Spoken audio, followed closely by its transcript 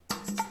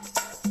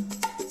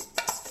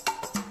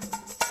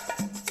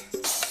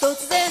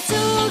然す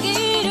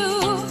ぎる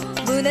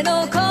胸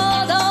の鼓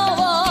動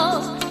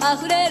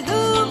溢れる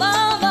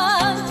ま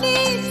まに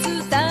伝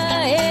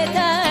え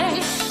たい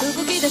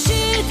動き出し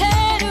て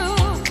る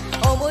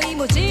思い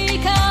も時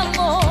間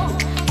も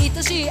愛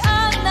しい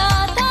あ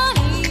なた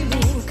に向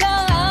か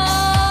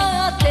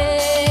って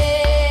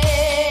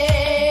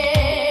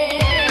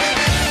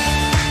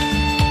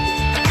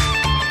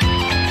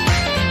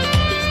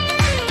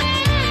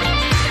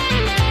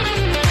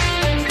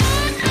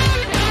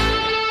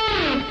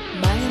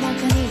真夜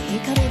中に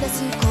光り出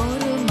すコー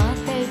ル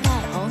待っていた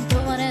本当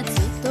はねずっ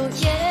と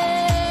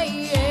Yeah,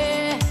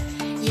 yeah,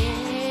 yeah,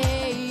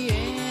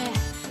 yeah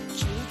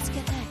気をつ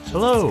けて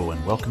Hello,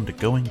 and welcome to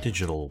Going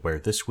Digital, where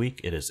this week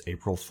it is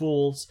April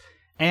Fool's,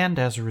 and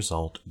as a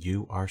result,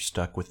 you are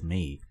stuck with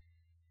me.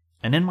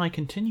 And in my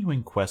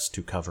continuing quest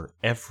to cover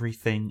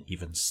everything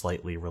even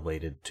slightly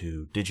related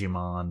to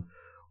Digimon,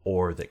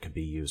 or that could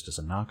be used as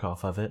a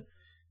knockoff of it,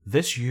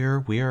 this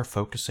year we are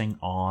focusing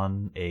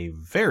on a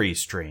very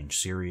strange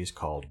series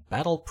called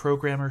Battle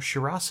Programmer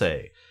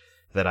Shirase,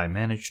 that I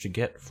managed to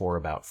get for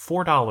about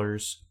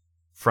 $4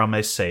 from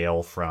a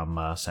sale from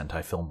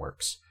Sentai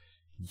Filmworks.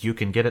 You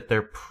can get it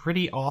there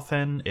pretty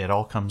often. It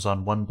all comes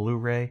on one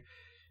Blu-ray,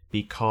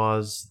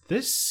 because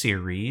this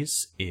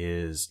series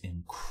is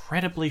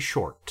incredibly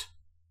short.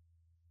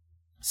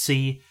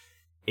 See,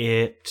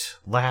 it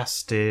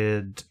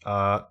lasted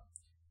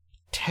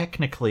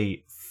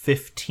technically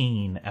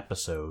 15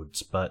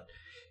 episodes, but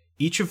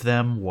each of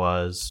them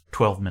was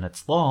 12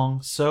 minutes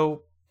long,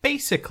 so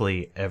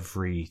basically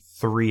every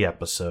 3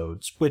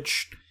 episodes,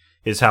 which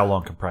is how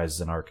long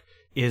comprises an arc,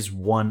 is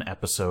one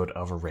episode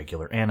of a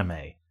regular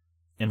anime.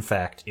 In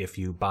fact, if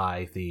you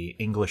buy the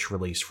English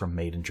release from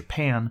Made in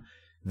Japan,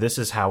 this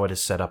is how it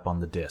is set up on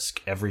the disc.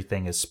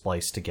 Everything is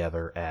spliced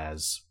together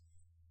as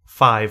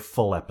 5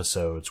 full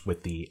episodes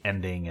with the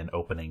ending and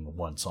opening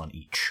once on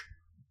each.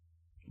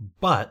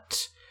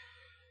 But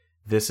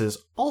this is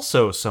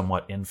also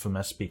somewhat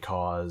infamous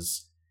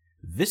because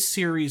this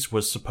series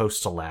was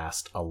supposed to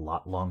last a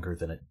lot longer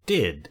than it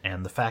did,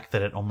 and the fact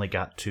that it only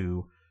got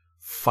to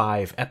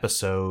 5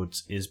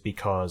 episodes is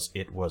because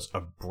it was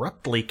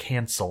abruptly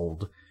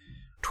canceled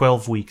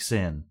 12 weeks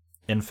in.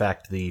 In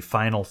fact, the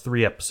final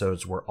 3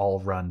 episodes were all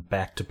run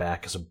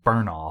back-to-back as a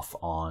burn-off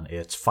on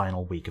its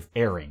final week of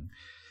airing.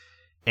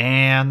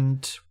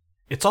 And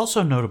it's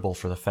also notable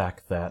for the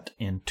fact that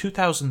in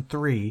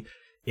 2003,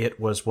 it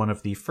was one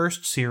of the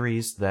first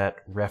series that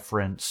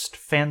referenced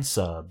fan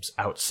subs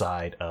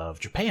outside of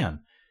Japan,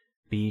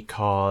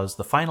 because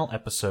the final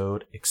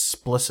episode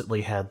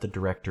explicitly had the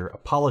director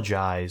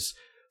apologize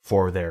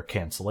for their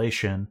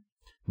cancellation,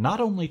 not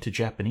only to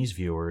Japanese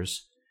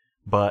viewers,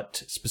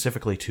 but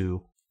specifically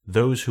to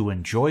those who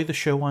enjoy the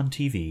show on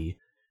TV,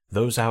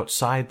 those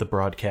outside the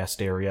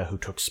broadcast area who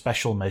took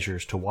special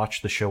measures to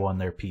watch the show on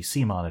their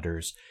PC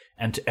monitors,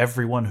 and to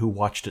everyone who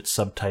watched it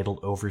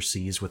subtitled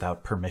overseas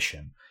without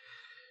permission.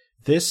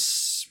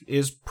 This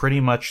is pretty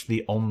much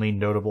the only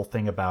notable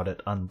thing about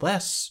it,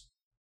 unless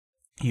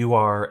you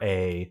are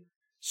a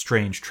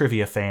Strange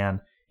Trivia fan,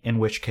 in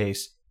which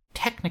case,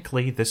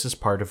 technically this is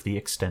part of the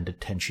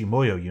extended Tenchi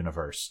Muyo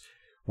universe,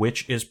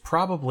 which is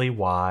probably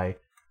why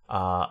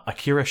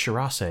Akira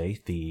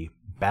Shirase, the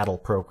battle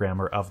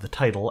programmer of the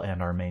title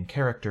and our main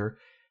character,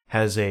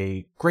 has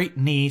a great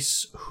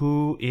niece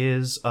who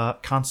is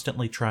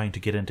constantly trying to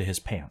get into his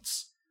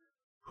pants,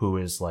 who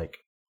is like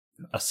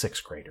a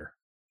 6th grader.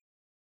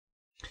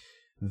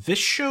 This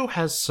show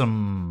has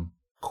some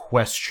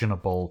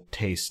questionable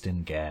taste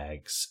in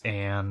gags,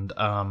 and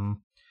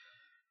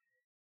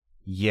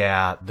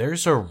yeah,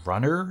 there's a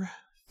runner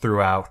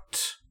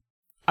throughout.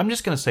 I'm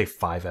just going to say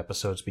 5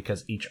 episodes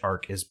because each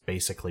arc is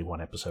basically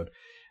 1 episode.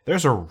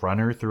 There's a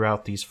runner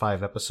throughout these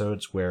 5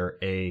 episodes where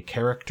a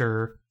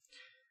character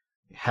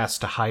has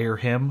to hire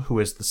him who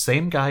is the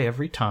same guy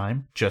every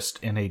time, just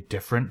in a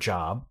different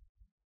job.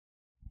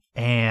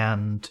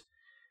 And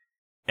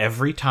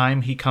every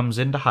time he comes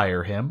in to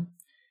hire him,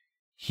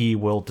 he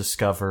will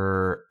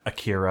discover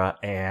Akira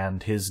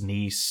and his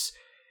niece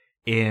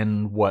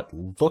in what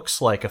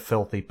looks like a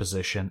filthy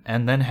position,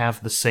 and then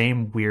have the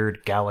same weird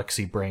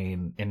galaxy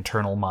brain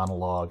internal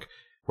monologue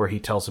where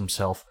he tells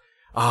himself,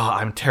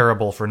 I'm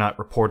terrible for not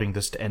reporting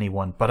this to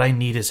anyone, but I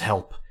need his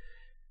help.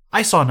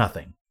 I saw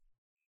nothing.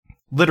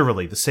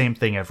 Literally the same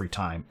thing every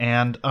time.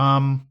 And,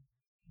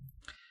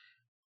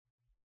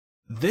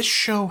 this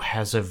show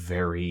has a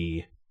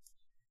very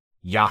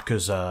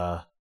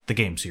Yakuza, the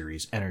game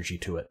series, energy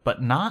to it,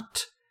 but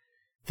not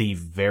the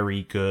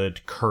very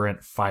good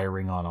current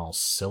firing on all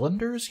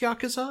cylinders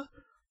Yakuza.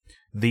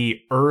 The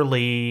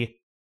early,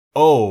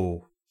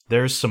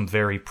 there's some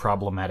very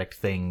problematic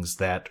things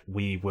that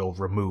we will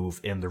remove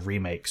in the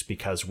remakes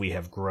because we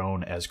have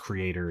grown as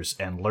creators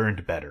and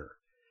learned better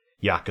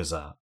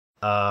Yakuza.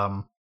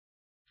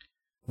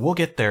 We'll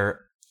get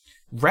there.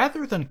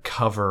 Rather than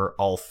cover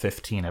all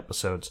 15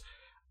 episodes,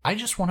 I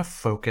just want to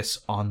focus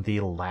on the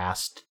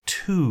last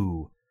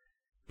 2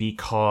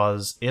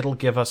 because it'll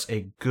give us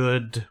a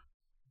good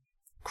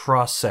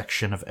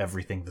cross-section of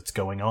everything that's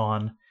going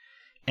on,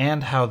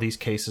 and how these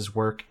cases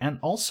work, and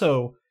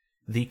also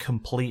the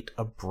complete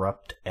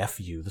abrupt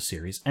FU the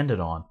series ended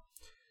on.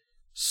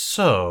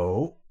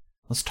 So,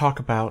 let's talk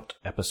about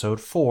episode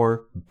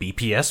 4,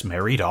 BPS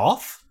Married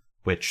Off,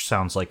 which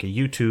sounds like a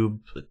YouTube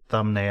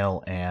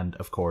thumbnail, and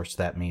of course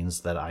that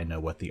means that I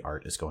know what the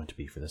art is going to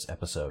be for this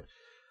episode.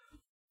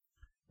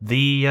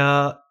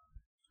 The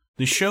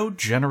show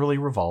generally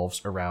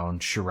revolves around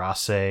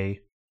Shirase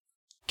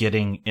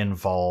getting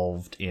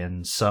involved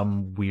in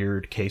some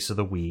weird case of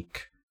the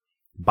week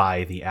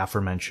by the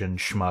aforementioned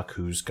schmuck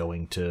who's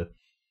going to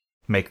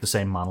make the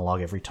same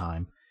monologue every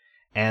time,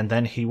 and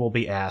then he will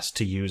be asked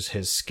to use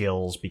his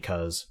skills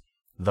because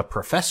the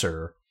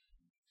professor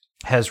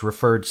has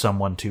referred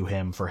someone to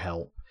him for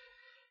help.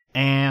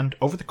 And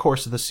over the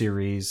course of the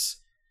series,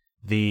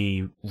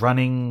 the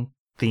running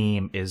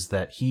theme is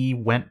that he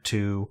went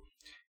to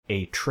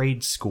a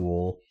trade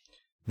school,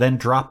 then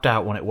dropped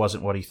out when it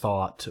wasn't what he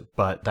thought,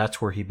 but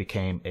that's where he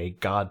became a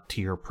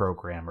god-tier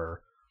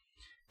programmer.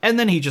 And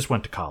then he just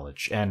went to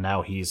college, and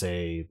now he's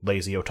a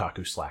lazy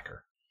otaku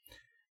slacker.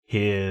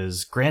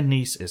 His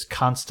grandniece is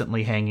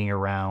constantly hanging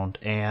around,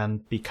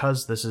 and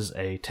because this is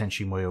a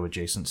Tenchi Muyo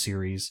adjacent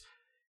series,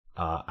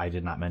 I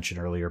did not mention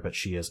earlier, but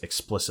she is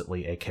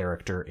explicitly a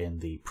character in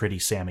the Pretty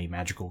Sammy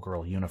Magical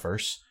Girl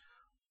universe.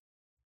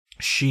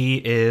 She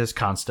is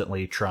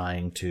constantly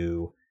trying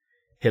to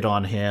hit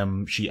on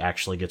him. She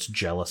actually gets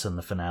jealous in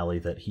the finale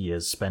that he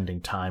is spending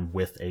time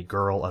with a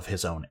girl of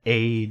his own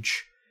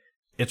age.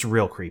 It's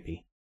real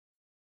creepy.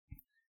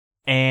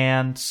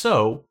 And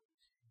so,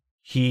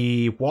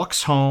 he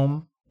walks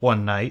home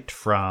one night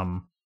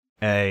from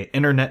an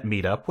internet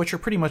meetup, which are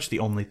pretty much the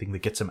only thing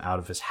that gets him out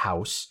of his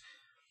house,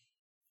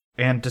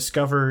 and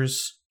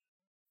discovers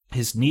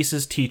his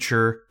niece's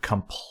teacher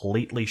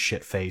completely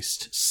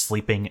shit-faced,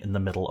 sleeping in the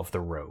middle of the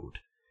road.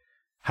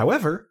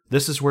 However,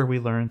 this is where we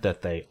learned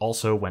that they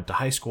also went to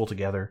high school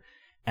together,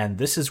 and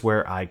this is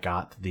where I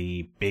got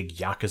the big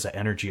Yakuza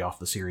energy off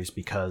the series,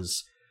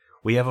 because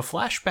we have a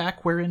flashback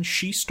wherein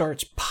she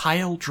starts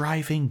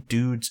pile-driving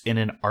dudes in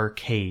an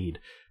arcade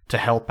to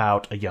help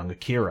out a young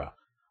Akira.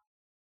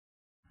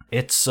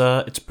 It's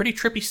a pretty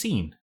trippy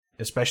scene,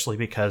 especially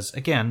because,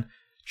 again,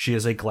 she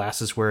is a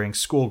glasses-wearing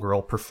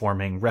schoolgirl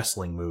performing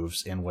wrestling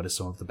moves in what is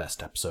some of the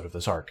best episode of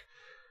this arc.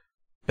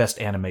 Best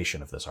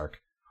animation of this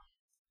arc.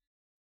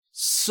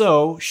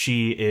 So,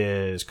 she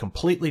is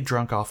completely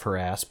drunk off her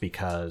ass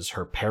because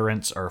her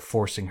parents are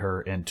forcing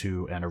her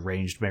into an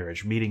arranged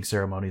marriage meeting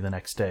ceremony the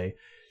next day.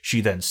 She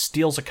then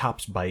steals a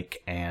cop's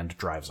bike and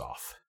drives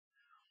off.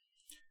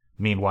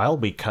 Meanwhile,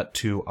 we cut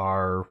to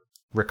our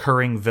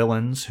recurring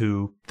villains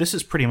who, this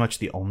is pretty much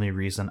the only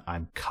reason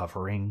I'm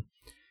covering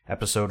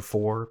episode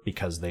 4,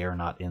 because they are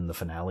not in the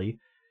finale.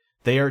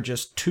 They are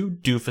just two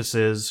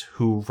doofuses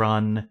who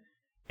run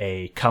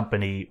a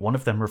company. One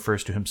of them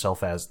refers to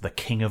himself as the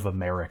King of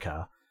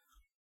America.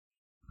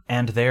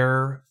 And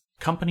their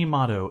company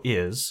motto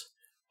is,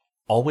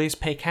 always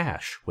pay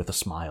cash with a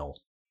smile.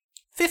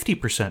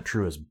 50%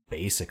 true is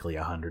basically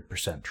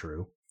 100%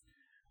 true.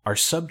 Our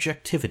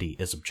subjectivity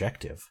is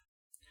objective.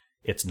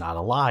 It's not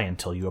a lie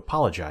until you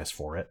apologize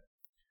for it.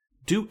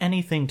 Do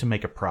anything to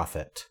make a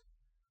profit.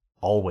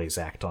 Always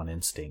act on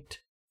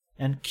instinct.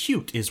 And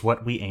cute is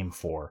what we aim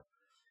for.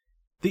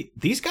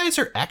 These guys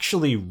are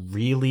actually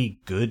really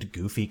good,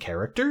 goofy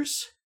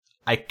characters.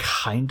 I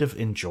kind of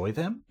enjoy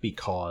them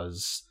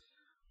because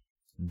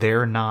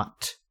they're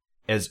not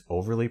as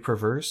overly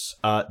perverse.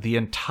 The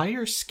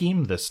entire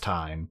scheme this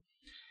time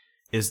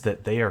is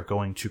that they are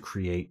going to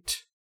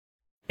create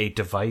a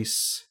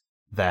device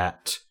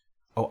that...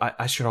 Oh,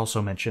 I should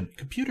also mention,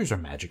 computers are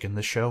magic in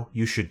this show.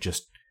 You should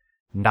just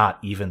not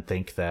even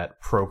think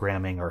that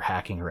programming or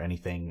hacking or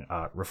anything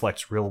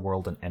reflects real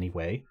world in any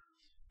way.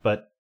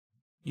 But,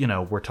 you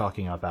know, we're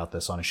talking about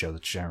this on a show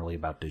that's generally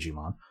about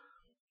Digimon.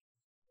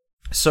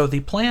 So the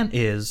plan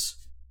is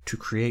to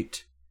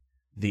create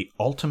the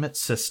ultimate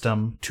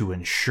system to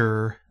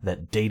ensure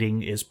that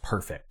dating is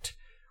perfect,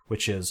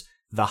 which is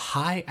the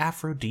high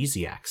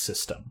aphrodisiac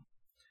system.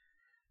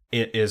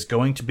 It is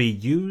going to be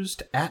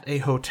used at a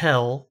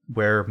hotel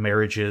where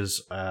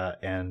marriages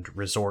and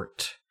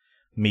resort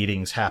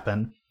meetings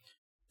happen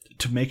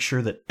to make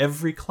sure that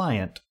every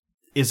client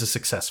is a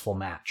successful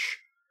match.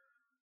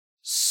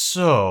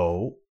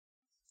 So,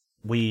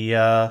 we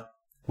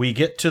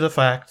get to the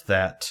fact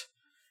that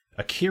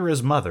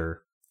Akira's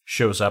mother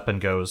shows up and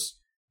goes,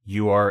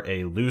 "You are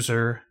a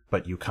loser,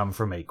 but you come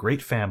from a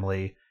great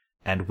family,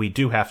 and we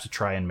do have to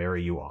try and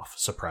marry you off."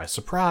 Surprise,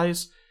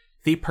 surprise.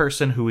 The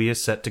person who he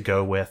is set to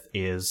go with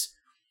is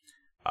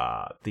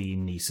the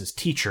niece's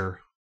teacher,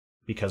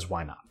 because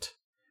why not?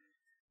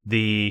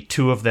 The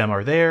two of them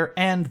are there,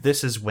 and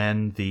this is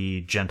when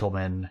the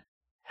gentleman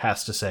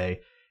has to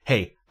say,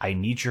 "Hey, I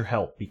need your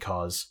help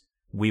because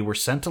we were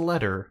sent a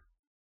letter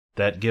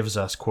that gives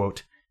us,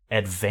 quote,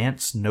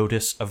 advance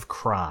notice of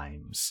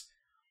crimes."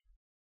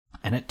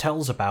 And it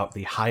tells about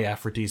the high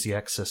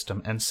aphrodisiac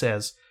system and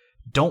says,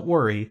 "Don't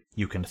worry,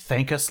 you can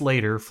thank us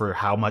later for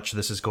how much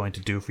this is going to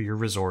do for your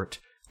resort.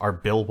 Our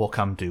bill will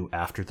come due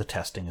after the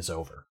testing is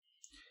over."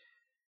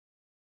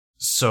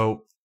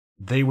 So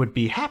they would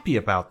be happy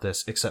about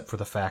this, except for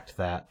the fact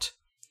that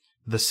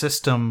the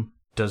system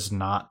does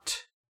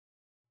not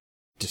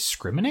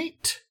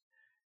discriminate.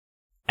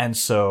 And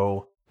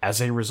so,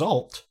 as a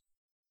result,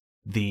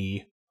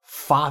 the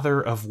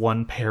father of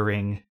one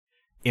pairing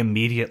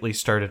immediately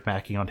started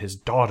macking on his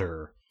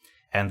daughter,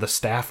 and the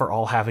staff are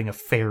all having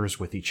affairs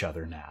with each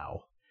other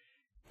now.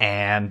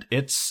 And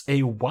it's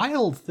a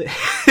wild thing.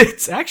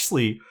 It's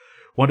actually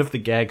one of the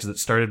gags that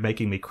started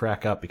making me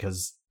crack up,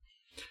 because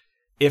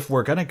if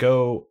we're gonna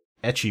go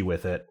ecchi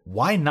with it,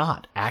 why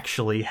not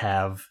actually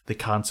have the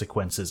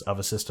consequences of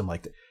a system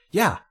like that?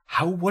 Yeah,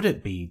 how would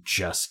it be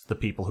just the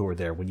people who are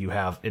there when you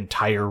have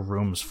entire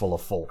rooms full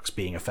of folks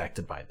being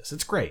affected by this?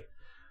 It's great.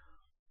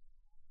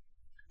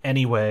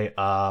 Anyway,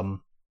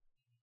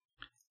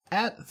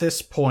 at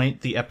this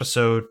point, the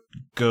episode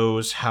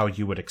goes how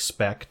you would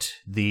expect.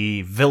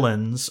 The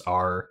villains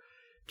are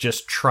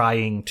just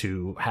trying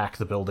to hack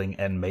the building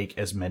and make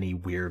as many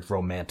weird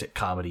romantic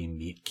comedy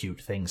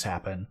meet-cute things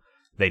happen.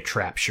 They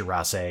trap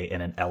Shirase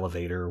in an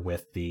elevator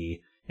with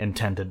the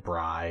intended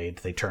bride.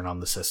 They turn on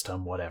the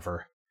system,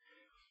 whatever.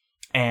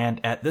 And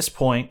at this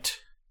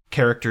point,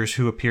 characters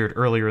who appeared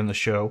earlier in the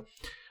show,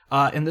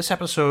 in this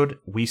episode,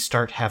 we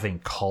start having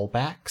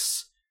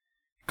callbacks.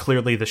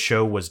 Clearly, the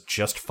show was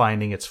just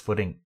finding its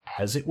footing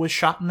as it was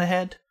shot in the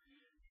head,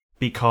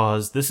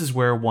 because this is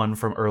where one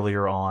from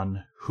earlier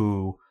on,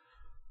 who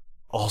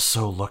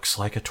also looks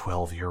like a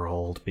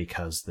 12-year-old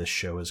because this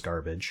show is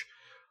garbage,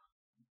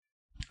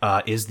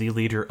 is the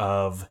leader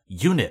of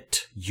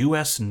UNIT,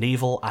 U.S.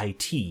 Naval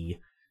IT,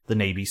 the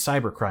Navy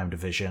Cybercrime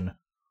Division,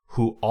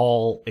 who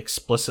all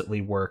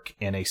explicitly work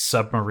in a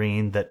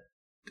submarine that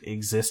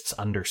exists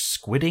under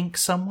Squid Ink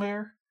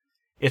somewhere.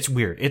 It's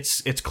weird.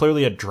 It's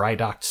clearly a dry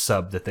docked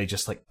sub that they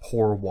just like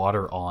pour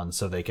water on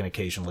so they can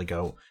occasionally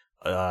go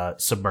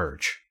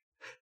submerge.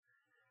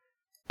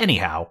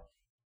 Anyhow,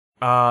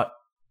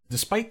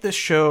 despite this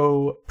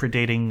show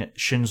predating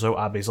Shinzo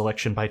Abe's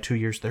election by 2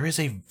 years, there is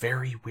a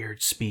very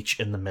weird speech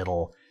in the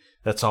middle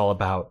that's all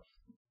about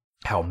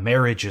how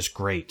marriage is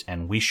great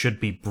and we should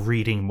be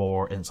breeding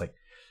more. And it's like,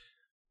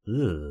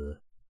 ugh,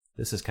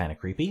 this is kind of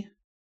creepy.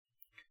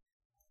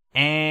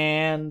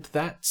 And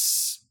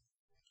that's...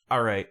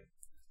 Alright,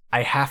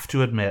 I have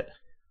to admit,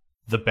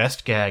 the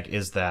best gag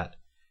is that,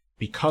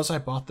 because I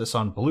bought this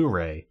on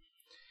Blu-ray,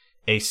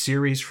 a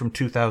series from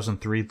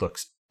 2003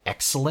 looks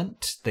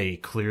excellent. They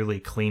clearly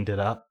cleaned it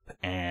up,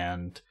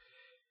 and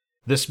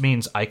this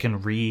means I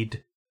can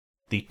read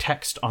the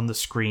text on the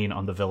screen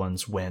on the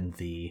villains when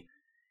the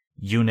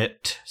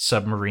UNIT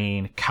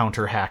submarine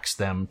counter-hacks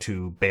them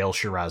to bail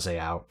Shirase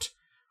out.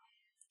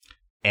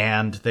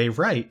 And they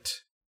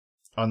write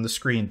on the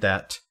screen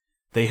that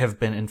they have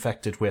been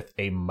infected with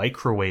a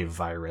microwave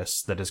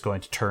virus that is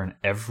going to turn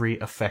every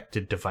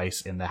affected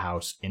device in the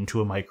house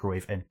into a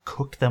microwave and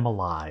cook them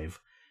alive,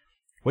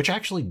 which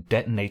actually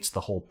detonates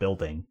the whole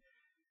building.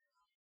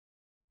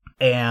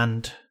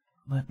 And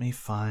let me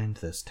find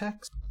this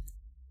text.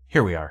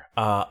 Here we are.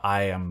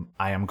 I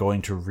am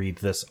going to read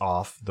this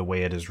off the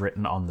way it is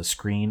written on the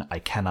screen. I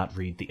cannot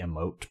read the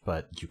emote,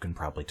 but you can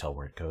probably tell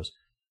where it goes.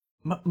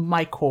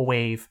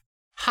 Microwave.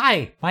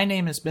 Hi, my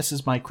name is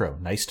Mrs. Micro.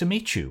 Nice to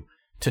meet you.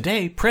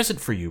 Today,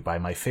 present for you by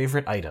my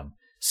favorite item.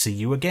 See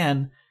you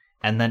again.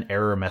 And then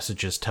error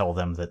messages tell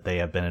them that they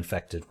have been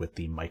infected with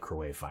the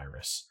microwave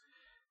virus.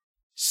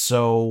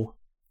 So,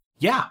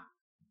 yeah.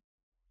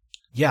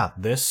 Yeah,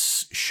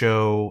 this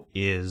show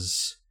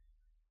is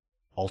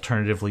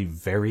alternatively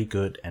very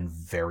good and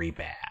very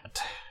bad.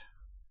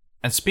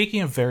 And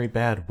speaking of very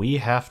bad, we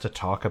have to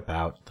talk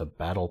about the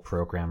Battle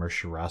Programmer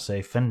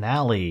Shirase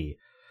finale.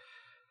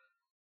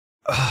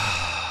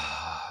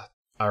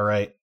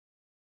 Alright.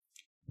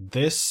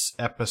 This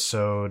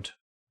episode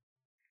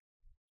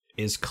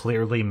is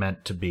clearly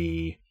meant to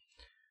be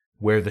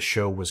where the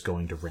show was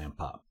going to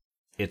ramp up.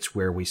 It's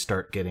where we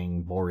start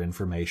getting more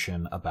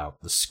information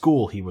about the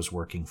school he was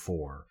working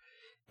for.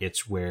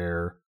 It's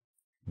where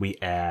we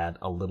add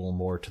a little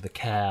more to the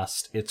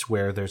cast. It's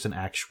where there's an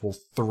actual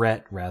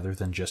threat rather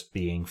than just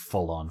being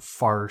full-on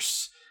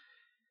farce.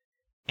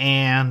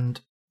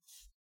 And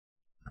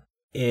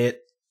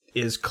it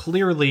is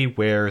clearly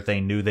where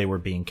they knew they were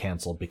being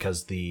canceled,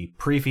 because the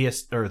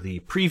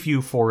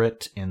preview for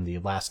it in the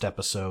last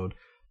episode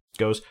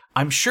goes,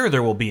 I'm sure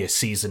there will be a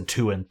season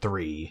 2 and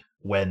 3,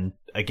 when,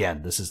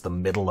 again, this is the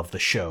middle of the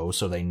show,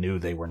 so they knew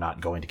they were not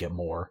going to get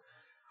more.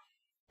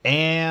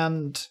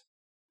 And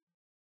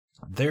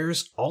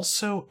there's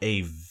also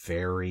a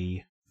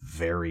very,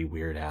 very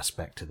weird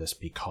aspect to this,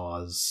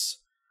 because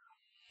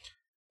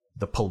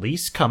the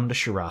police come to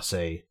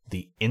Shirase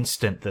the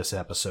instant this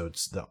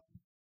episode's,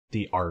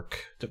 the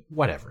arc,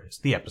 whatever it is,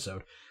 the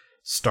episode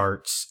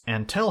starts,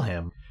 and tell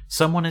him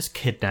someone is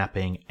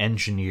kidnapping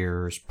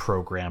engineers,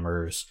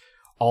 programmers,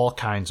 all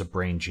kinds of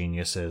brain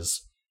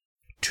geniuses.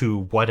 To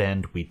what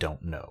end, we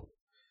don't know.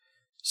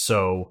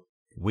 So,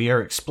 we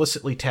are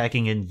explicitly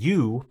tagging in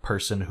you,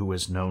 person who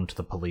is known to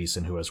the police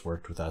and who has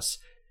worked with us,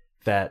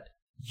 that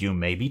you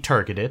may be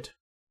targeted,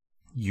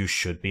 you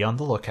should be on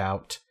the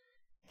lookout,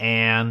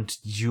 and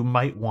you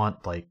might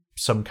want like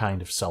some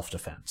kind of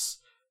self-defense.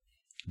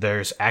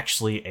 There's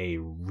actually a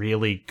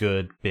really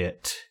good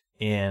bit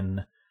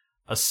in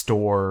a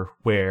store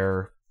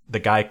where the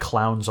guy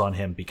clowns on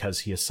him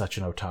because he is such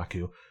an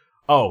otaku.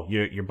 Oh,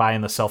 you're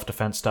buying the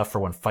self-defense stuff for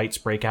when fights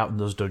break out in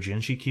those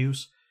doujinshi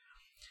queues?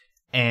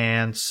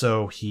 And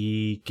so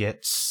he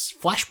gets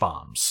flash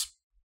bombs,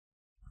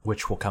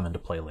 which will come into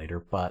play later,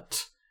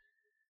 but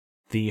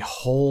the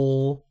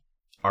whole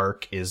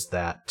arc is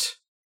that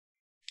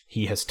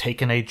he has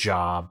taken a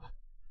job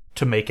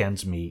to make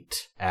ends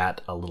meet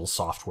at a little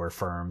software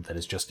firm that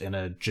is just in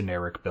a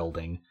generic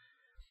building.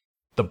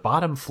 The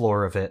bottom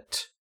floor of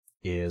it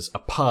is a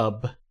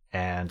pub,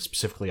 and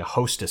specifically a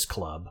hostess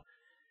club,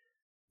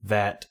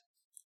 that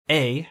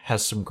A,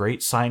 has some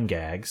great sign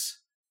gags.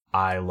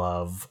 I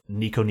love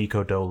Nico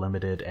Nico Do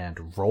Limited and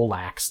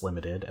Rolex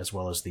Limited, as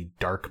well as the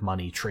Dark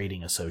Money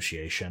Trading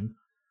Association.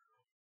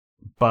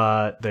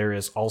 But there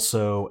is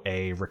also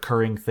a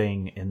recurring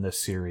thing in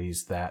this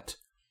series that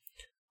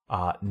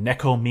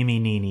Neko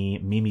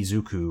Miminini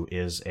Mimizuku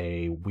is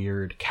a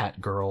weird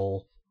cat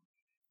girl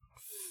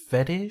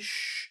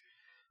fetish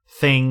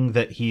thing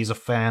that he's a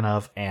fan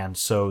of, and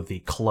so the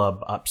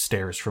club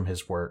upstairs from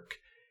his work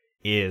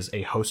is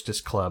a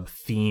hostess club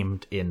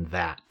themed in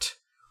that,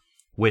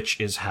 which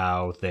is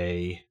how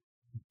they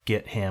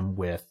get him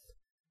with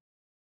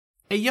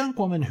a young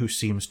woman who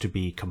seems to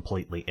be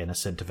completely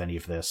innocent of any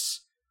of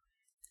this,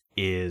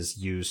 is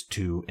used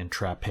to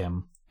entrap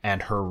him,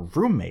 and her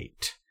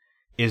roommate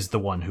is the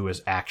one who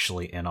is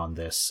actually in on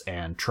this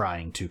and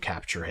trying to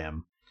capture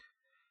him.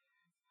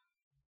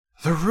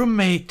 The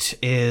roommate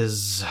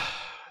is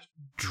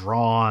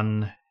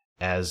drawn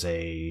as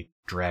a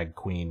drag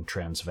queen,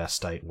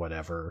 transvestite,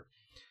 whatever,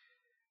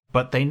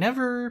 but they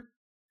never,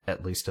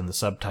 at least in the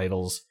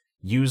subtitles,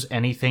 use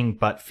anything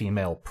but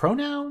female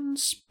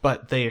pronouns,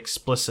 but they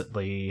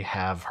explicitly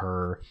have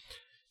her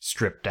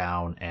stripped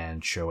down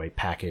and show a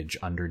package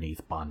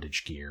underneath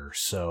bondage gear.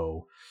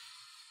 So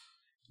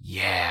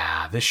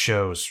yeah, this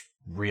show's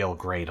real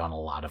great on a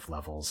lot of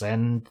levels,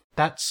 and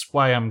that's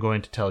why I'm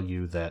going to tell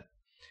you that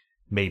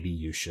maybe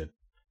you should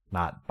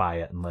not buy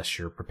it unless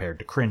you're prepared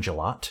to cringe a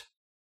lot.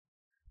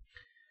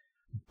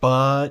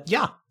 But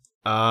yeah,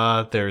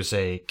 there's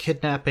a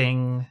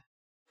kidnapping.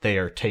 They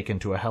are taken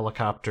to a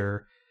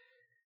helicopter.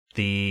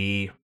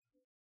 The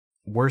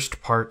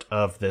worst part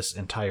of this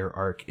entire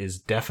arc is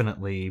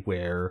definitely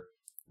where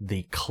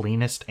the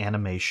cleanest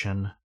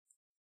animation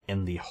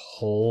in the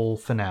whole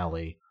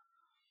finale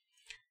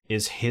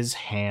is his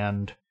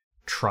hand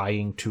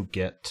trying to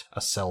get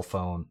a cell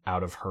phone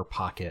out of her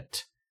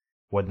pocket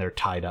when they're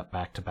tied up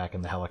back to back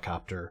in the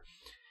helicopter.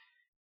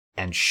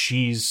 And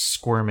she's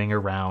squirming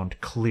around,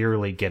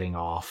 clearly getting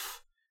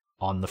off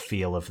on the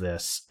feel of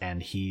this,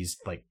 and he's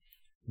like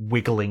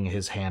wiggling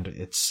his hand.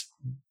 It's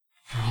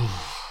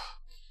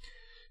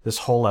this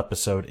whole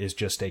episode is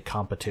just a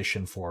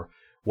competition for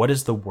what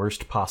is the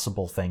worst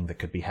possible thing that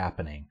could be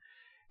happening.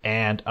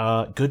 And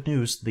good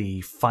news,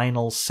 the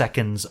final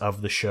seconds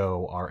of the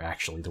show are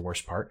actually the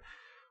worst part.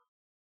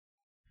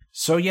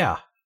 So yeah,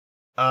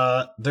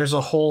 there's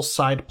a whole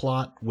side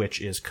plot which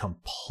is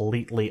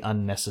completely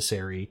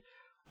unnecessary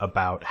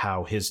about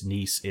how his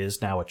niece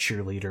is now a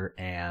cheerleader,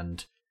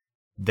 and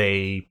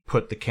they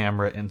put the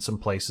camera in some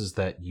places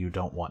that you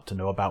don't want to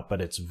know about,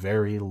 but it's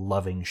very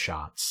loving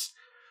shots.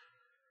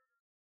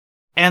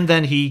 And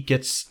then he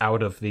gets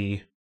out of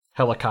the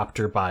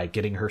helicopter by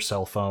getting her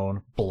cell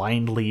phone,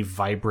 blindly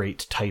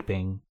vibrate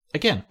typing,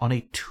 again, on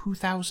a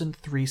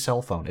 2003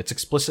 cell phone. It's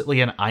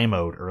explicitly in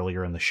iMode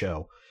earlier in the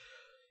show.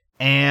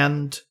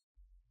 And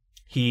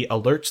he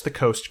alerts the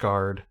Coast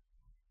Guard,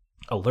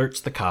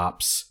 alerts the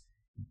cops,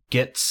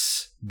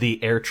 gets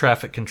the air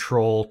traffic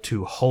control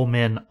to home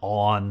in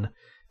on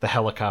the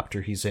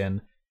helicopter he's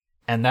in,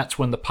 and that's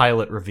when the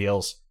pilot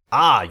reveals,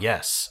 "Ah,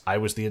 yes, I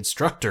was the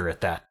instructor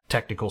at that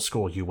technical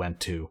school you went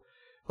to.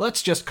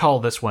 Let's just call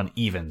this one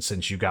even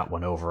since you got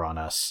one over on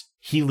us."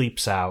 He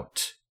leaps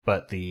out,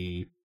 but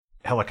the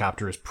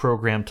helicopter is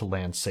programmed to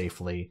land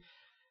safely,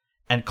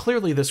 and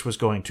clearly this was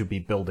going to be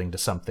building to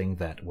something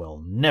that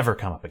will never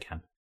come up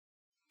again.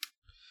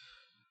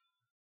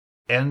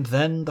 And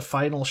then the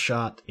final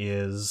shot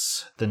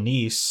is the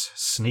niece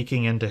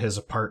sneaking into his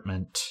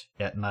apartment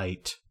at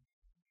night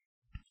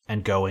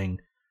and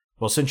going,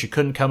 "Well, since you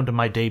couldn't come to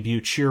my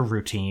debut cheer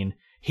routine,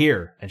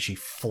 here," and she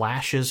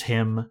flashes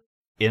him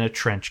in a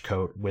trench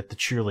coat with the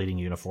cheerleading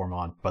uniform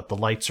on, but the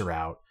lights are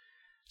out,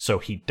 so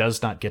he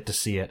does not get to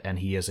see it, and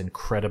he is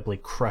incredibly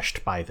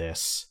crushed by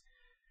this.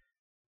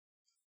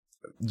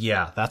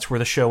 Yeah, that's where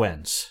the show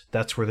ends.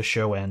 That's where the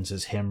show ends,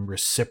 is him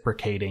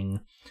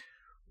reciprocating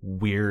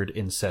weird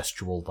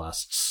incestual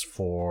lusts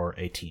for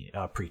a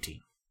preteen.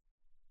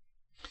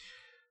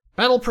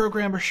 Battle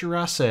Programmer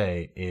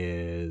Shirase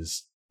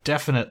is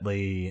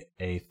definitely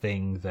a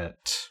thing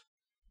that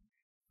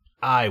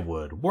I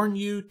would warn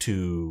you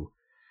to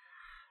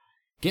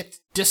get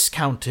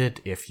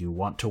discounted if you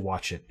want to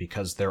watch it,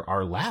 because there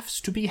are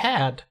laughs to be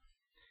had.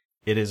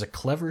 It is a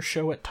clever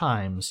show at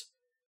times,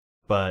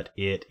 but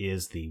it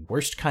is the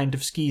worst kind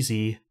of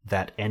skeezy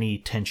that any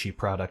Tenchi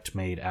product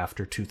made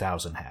after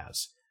 2000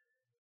 has.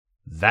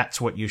 That's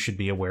what you should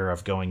be aware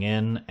of going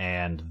in,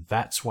 and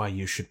that's why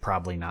you should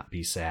probably not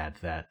be sad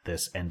that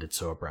this ended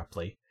so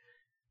abruptly.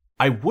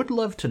 I would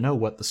love to know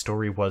what the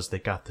story was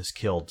that got this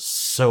killed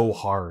so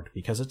hard,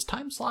 because its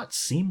time slot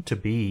seemed to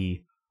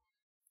be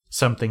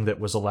something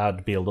that was allowed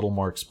to be a little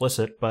more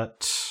explicit,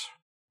 but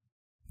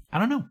I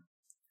don't know.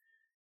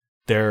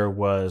 There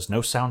was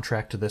no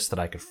soundtrack to this that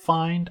I could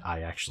find.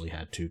 I actually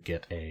had to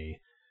get a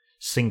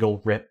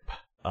single rip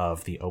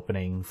of the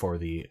opening for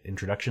the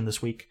introduction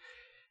this week.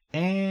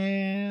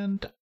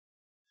 And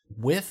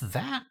with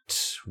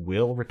that,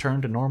 we'll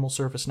return to normal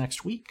service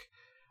next week.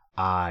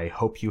 I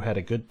hope you had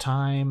a good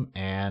time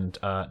and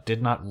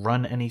did not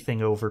run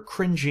anything over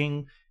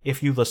cringing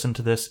if you listen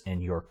to this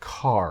in your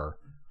car.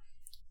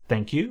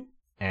 Thank you.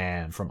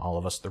 And from all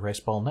of us at the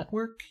Riceball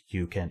Network,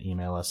 you can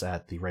email us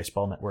at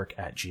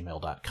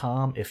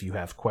thericeballnetwork@gmail.com if you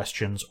have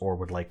questions or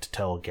would like to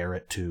tell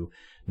Garrett to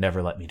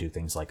never let me do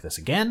things like this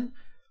again.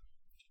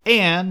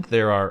 And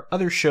there are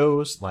other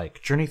shows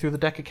like Journey Through the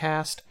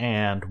Decacast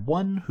and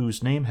one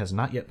whose name has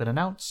not yet been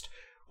announced,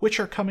 which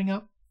are coming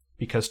up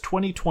because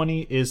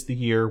 2020 is the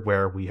year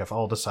where we have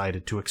all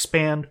decided to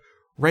expand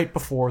right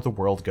before the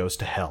world goes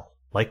to hell,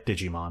 like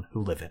Digimon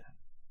who live in it.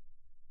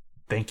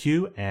 Thank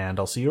you, and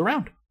I'll see you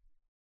around.